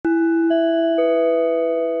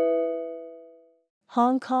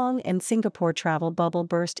Hong Kong and Singapore travel bubble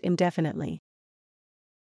burst indefinitely.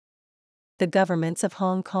 The governments of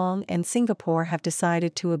Hong Kong and Singapore have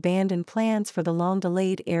decided to abandon plans for the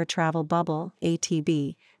long-delayed air travel bubble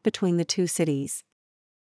 (ATB) between the two cities.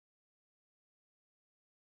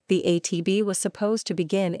 The ATB was supposed to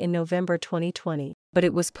begin in November 2020, but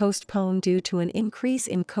it was postponed due to an increase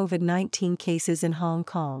in COVID-19 cases in Hong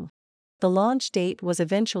Kong. The launch date was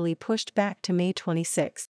eventually pushed back to May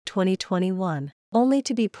 26, 2021, only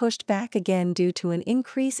to be pushed back again due to an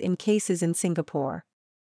increase in cases in Singapore.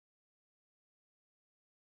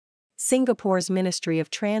 Singapore's Ministry of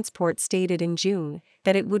Transport stated in June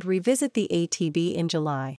that it would revisit the ATB in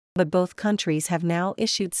July, but both countries have now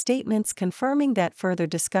issued statements confirming that further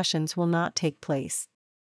discussions will not take place.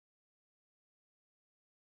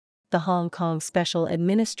 The Hong Kong Special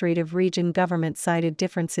Administrative Region government cited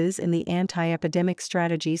differences in the anti-epidemic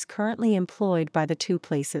strategies currently employed by the two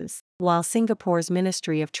places, while Singapore's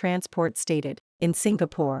Ministry of Transport stated, "In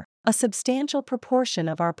Singapore, a substantial proportion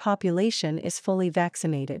of our population is fully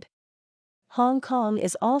vaccinated. Hong Kong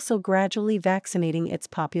is also gradually vaccinating its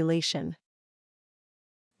population.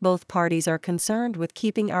 Both parties are concerned with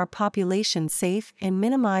keeping our population safe and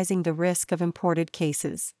minimizing the risk of imported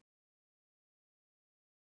cases.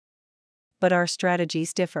 But our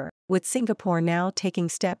strategies differ, with Singapore now taking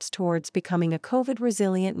steps towards becoming a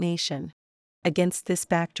COVID-resilient nation. Against this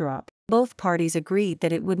backdrop, both parties agreed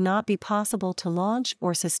that it would not be possible to launch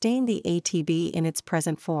or sustain the ATB in its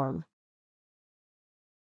present form."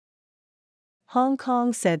 Hong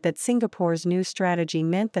Kong said that Singapore's new strategy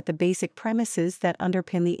meant that the basic premises that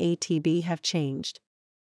underpin the ATB have changed.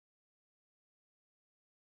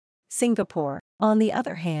 Singapore, on the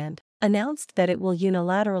other hand, announced that it will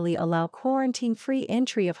unilaterally allow quarantine-free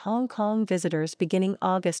entry of Hong Kong visitors beginning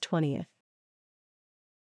August 20.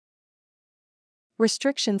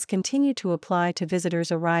 Restrictions continue to apply to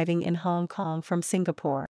visitors arriving in Hong Kong from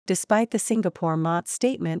Singapore, despite the Singapore MOT's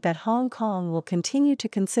statement that Hong Kong will continue to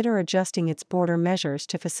consider adjusting its border measures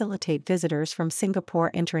to facilitate visitors from Singapore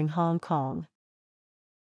entering Hong Kong.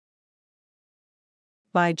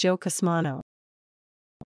 By Joe Cosmano.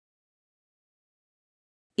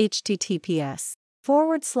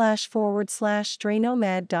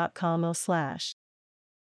 https://straynomad.com/.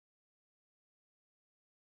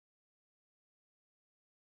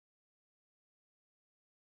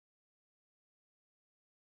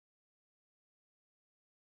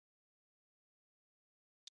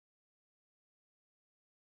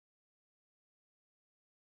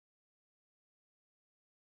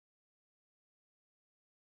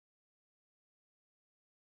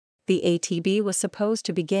 The ATB was supposed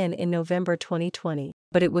to begin in November 2020,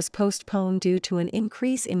 but it was postponed due to an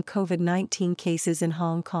increase in COVID-19 cases in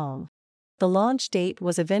Hong Kong. The launch date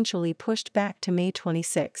was eventually pushed back to May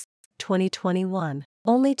 26, 2021,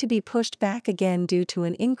 only to be pushed back again due to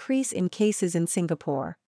an increase in cases in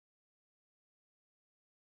Singapore.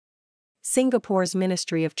 Singapore's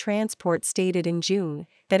Ministry of Transport stated in June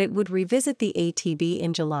that it would revisit the ATB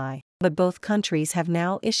in July, but both countries have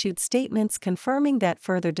now issued statements confirming that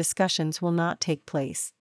further discussions will not take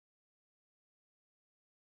place.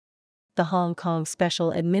 The Hong Kong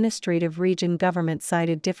Special Administrative Region government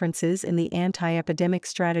cited differences in the anti-epidemic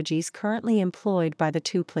strategies currently employed by the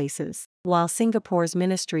two places, while Singapore's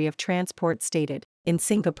Ministry of Transport stated, "In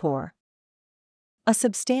Singapore, a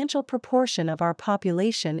substantial proportion of our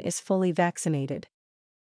population is fully vaccinated.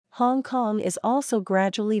 Hong Kong is also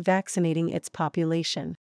gradually vaccinating its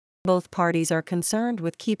population. Both parties are concerned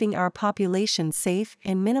with keeping our population safe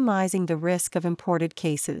and minimizing the risk of imported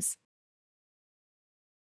cases.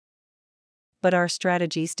 But our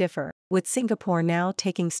strategies differ, with Singapore now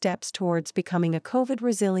taking steps towards becoming a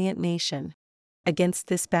COVID-resilient nation." Against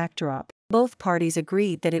this backdrop, both parties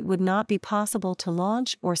agreed that it would not be possible to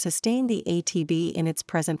launch or sustain the ATB in its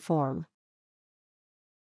present form.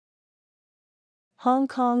 Hong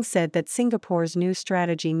Kong said that Singapore's new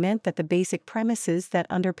strategy meant that the basic premises that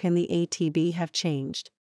underpin the ATB have changed.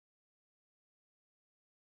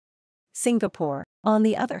 Singapore, on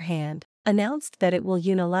the other hand, announced that it will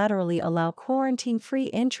unilaterally allow quarantine-free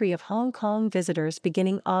entry of Hong Kong visitors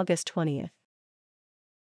beginning August 20.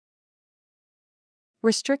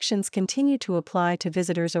 Restrictions continue to apply to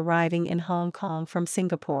visitors arriving in Hong Kong from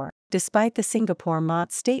Singapore, despite the Singapore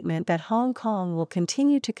MOT's statement that Hong Kong will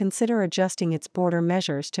continue to consider adjusting its border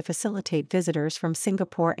measures to facilitate visitors from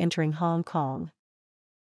Singapore entering Hong Kong.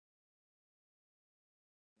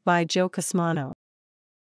 By Joe Cosmano.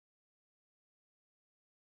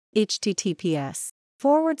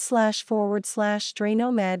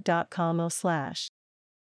 https://straynomad.com/.